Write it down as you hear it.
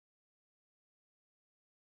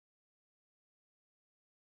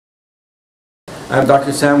I'm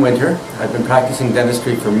Dr. Sam Winter. I've been practicing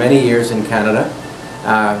dentistry for many years in Canada,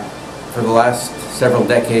 for the last several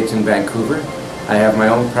decades in Vancouver. I have my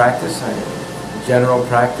own practice, general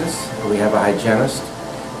practice. We have a hygienist,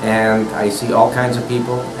 and I see all kinds of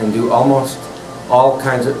people and do almost all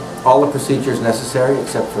the procedures necessary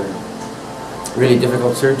except for really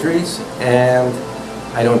difficult surgeries. And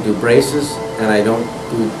I don't do braces, and I don't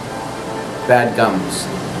do bad gums.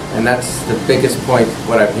 And that's the biggest point.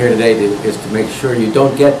 What I'm here today is to make sure you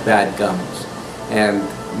don't get bad gums. And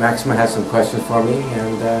Maxima has some questions for me,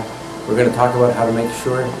 and we're going to talk about how to make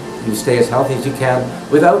sure you stay as healthy as you can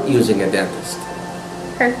without using a dentist.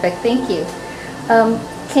 Perfect, thank you.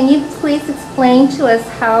 Can you please explain to us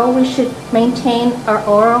how we should maintain our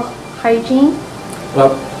oral hygiene?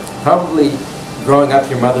 Well, probably growing up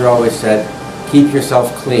your mother always said, keep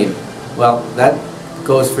yourself clean. Well, that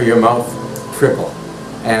goes for your mouth triple.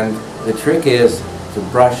 And the trick is to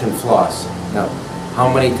brush and floss. Now,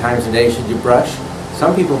 how many times a day should you brush?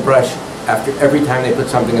 Some people brush after every time they put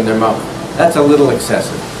something in their mouth. That's a little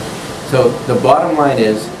excessive. So the bottom line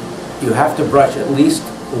is you have to brush at least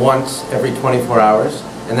once every 24 hours,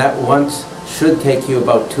 and that once should take you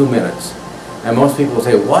about 2 minutes. And most people will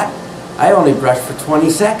say, what? I only brush for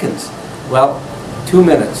 20 seconds. Well, 2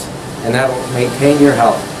 minutes, and that'll maintain your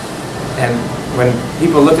health. And when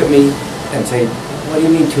people look at me and say, what do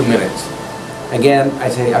you mean 2 minutes? Again, I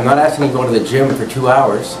say, I'm not asking you to go to the gym for 2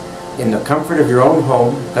 hours. In the comfort of your own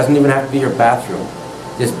home, doesn't even have to be your bathroom.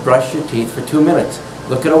 Just brush your teeth for 2 minutes.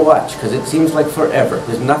 Look at a watch, because it seems like forever.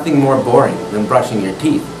 There's nothing more boring than brushing your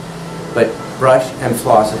teeth. But brush and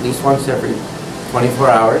floss at least once every 24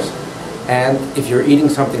 hours. And if you're eating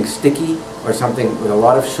something sticky or something with a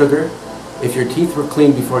lot of sugar, if your teeth were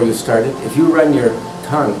clean before you started, if you run your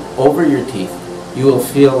tongue over your teeth, you will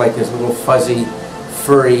feel like this little fuzzy,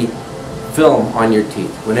 furry film on your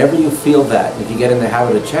teeth. Whenever you feel that, if you get in the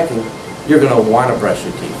habit of checking, you're going to want to brush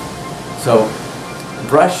your teeth. So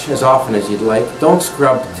brush as often as you'd like. Don't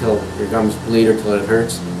scrub till your gums bleed or till it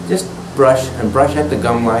hurts. Just brush, and brush at the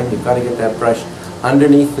gum line. You've got to get that brush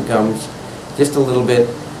underneath the gums, just a little bit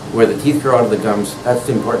where the teeth grow out of the gums. That's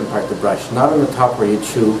the important part to brush. Not on the top where you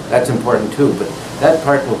chew. That's important too, but that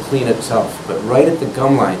part will clean itself. But right at the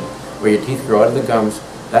gum line where your teeth grow out of the gums,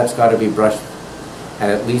 that's got to be brushed,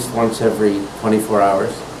 and at least once every 24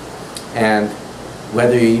 hours. And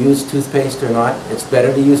whether you use toothpaste or not, it's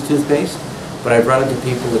better to use toothpaste, but I've run into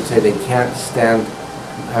people that say they can't stand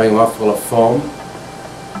having a mouthful of foam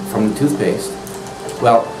from the toothpaste.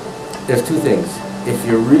 Well, there's two things. If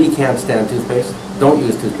you really can't stand toothpaste, don't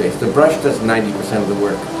use toothpaste. The brush does 90% of the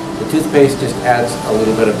work. The toothpaste just adds a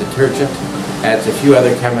little bit of detergent, adds a few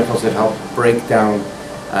other chemicals that help break down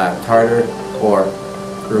tartar or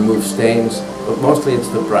remove stains, but mostly it's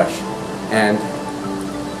the brush. And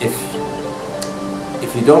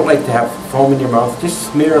if you don't like to have foam in your mouth, just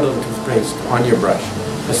smear a little toothpaste on your brush.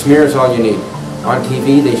 A smear is all you need. On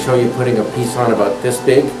TV they show you putting a piece on about this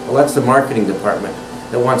big. Well, that's the marketing department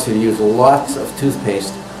that wants you to use lots of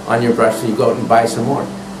toothpaste on your brush so you go out and buy some more.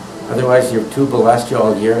 Otherwise your tube will last you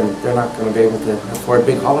all year and they're not going to be able to afford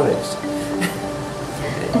big holidays.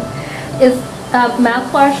 Is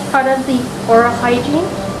mouthwash part of the oral hygiene?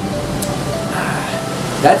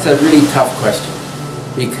 That's a really tough question,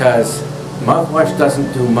 because mouthwash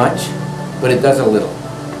doesn't do much, but it does a little.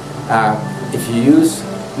 If you use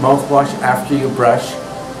mouthwash after you brush,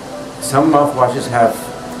 some mouthwashes have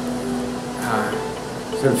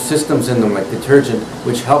sort of systems in them, like detergent,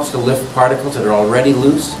 which helps to lift particles that are already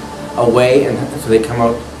loose away, and so they come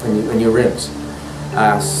out when you rinse.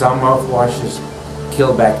 Some mouthwashes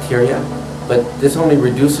kill bacteria, but this only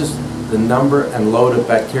reduces the number and load of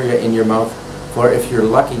bacteria in your mouth for, if you're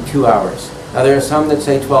lucky, 2 hours. Now there are some that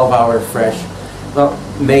say 12-hour fresh. Well,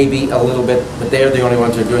 maybe a little bit, but they're the only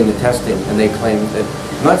ones who are doing the testing, and they claim that,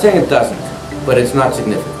 I'm not saying it doesn't, but it's not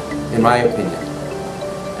significant, in my opinion.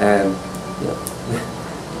 And, you know.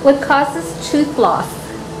 What causes tooth loss?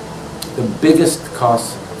 The biggest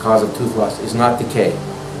cause of tooth loss is not decay,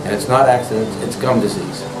 and it's not accidents, it's gum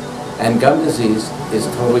disease. And gum disease is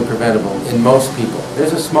totally preventable in most people.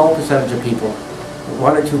 There's a small percentage of people,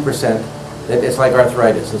 1 or 2%, that it's like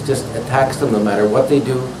arthritis. It just attacks them no matter what they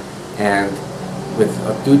do, and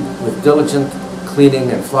with diligent cleaning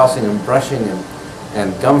and flossing and brushing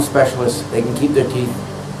and gum specialists, they can keep their teeth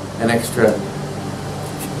an extra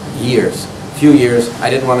few years. I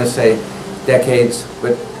didn't want to say decades,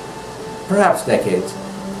 but perhaps decades.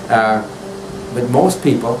 But most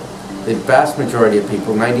people, the vast majority of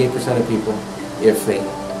people, 98% of people, if they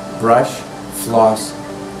brush, floss,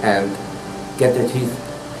 and get their teeth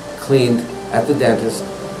cleaned at the dentist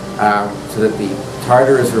so that the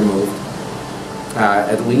tartar is removed,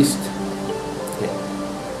 at least, okay.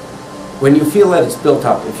 When you feel that it's built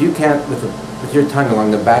up, if you can't, with your tongue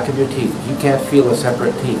along the back of your teeth, if you can't feel a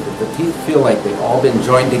separate teeth, if the teeth feel like they've all been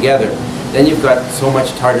joined together, then you've got so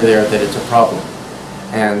much tartar there that it's a problem.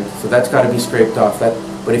 And so that's got to be scraped off.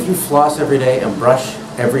 But if you floss every day and brush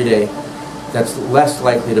every day, that's less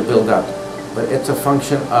likely to build up. But it's a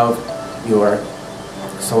function of your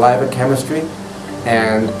saliva chemistry.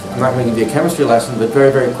 And I'm not going to give you a chemistry lesson, but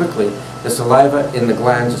very, very quickly, the saliva in the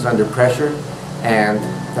glands is under pressure, and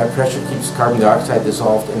that pressure keeps carbon dioxide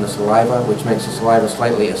dissolved in the saliva, which makes the saliva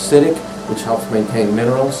slightly acidic, which helps maintain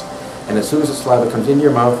minerals. And as soon as the saliva comes into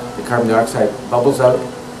your mouth, the carbon dioxide bubbles out,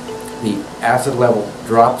 the acid level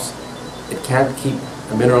drops. It can't keep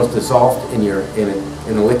the minerals dissolved in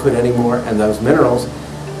a liquid anymore, and those minerals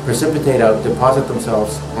precipitate out, deposit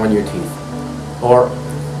themselves on your teeth or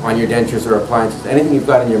on your dentures or appliances. Anything you've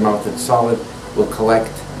got in your mouth that's solid will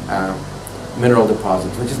collect mineral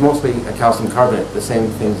deposits, which is mostly a calcium carbonate, the same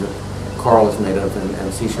things that coral is made of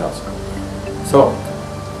and seashells. So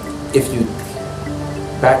if you,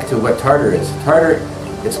 back to what tartar is. Tartar,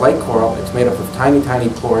 it's like coral, it's made up of tiny, tiny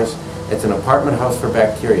pores. It's an apartment house for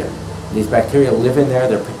bacteria. These bacteria live in there,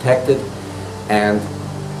 they're protected, and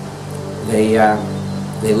they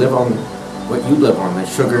live on what you live on, the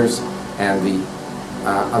sugars and the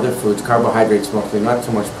other foods, carbohydrates mostly, not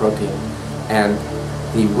so much protein. And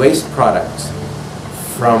the waste products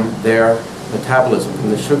from their metabolism, from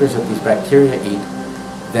the sugars that these bacteria eat,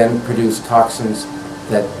 then produce toxins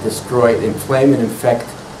that destroy, inflame and infect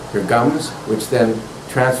your gums, which then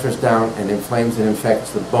transfers down and inflames and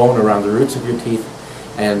infects the bone around the roots of your teeth.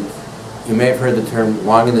 And you may have heard the term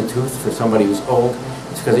long in the tooth for somebody who's old.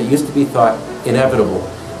 It's because it used to be thought inevitable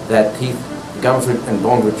that teeth, gums and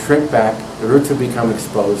bone would shrink back, the roots would become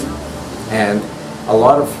exposed, and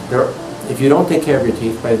if you don't take care of your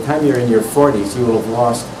teeth, by the time you're in your 40s, you will have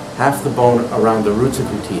lost half the bone around the roots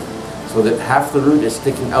of your teeth, so that half the root is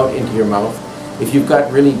sticking out into your mouth. If you've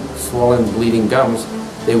got really swollen, bleeding gums,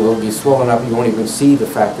 they will be swollen up, you won't even see the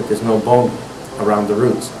fact that there's no bone around the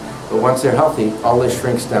roots. But once they're healthy, all this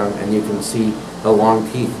shrinks down and you can see the long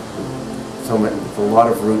teeth, so with a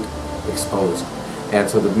lot of root exposed. And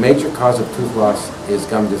so the major cause of tooth loss is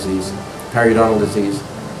gum disease, periodontal disease,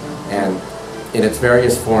 and in its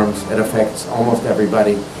various forms it affects almost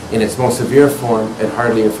everybody. In its most severe form, it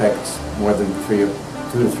hardly affects more than 2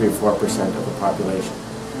 to 3 or 4% of the population.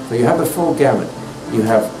 So you have the full gamut. You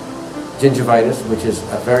have gingivitis, which is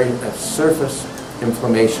a surface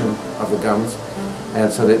inflammation of the gums, and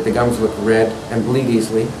so that the gums look red and bleed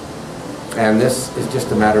easily. And this is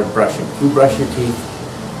just a matter of brushing. If you brush your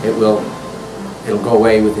teeth, it'll go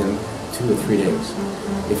away within 2 or 3 days.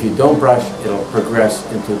 If you don't brush, it'll progress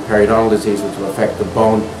into periodontal disease, which will affect the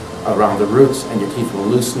bone around the roots, and your teeth will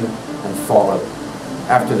loosen and fall out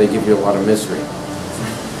after they give you a lot of misery.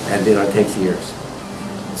 And it takes years.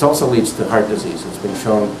 This also leads to heart disease. It's been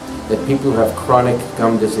shown that people who have chronic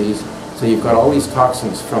gum disease, so you've got all these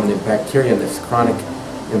toxins from the bacteria and this chronic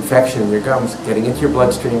infection in your gums getting into your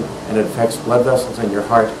bloodstream, and it affects blood vessels in your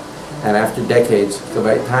heart. And after decades, so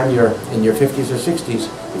by the time you're in your 50s or 60s,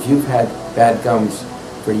 if you've had bad gums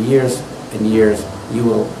for years and years, you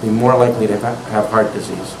will be more likely to have heart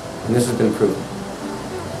disease. And this has been proven.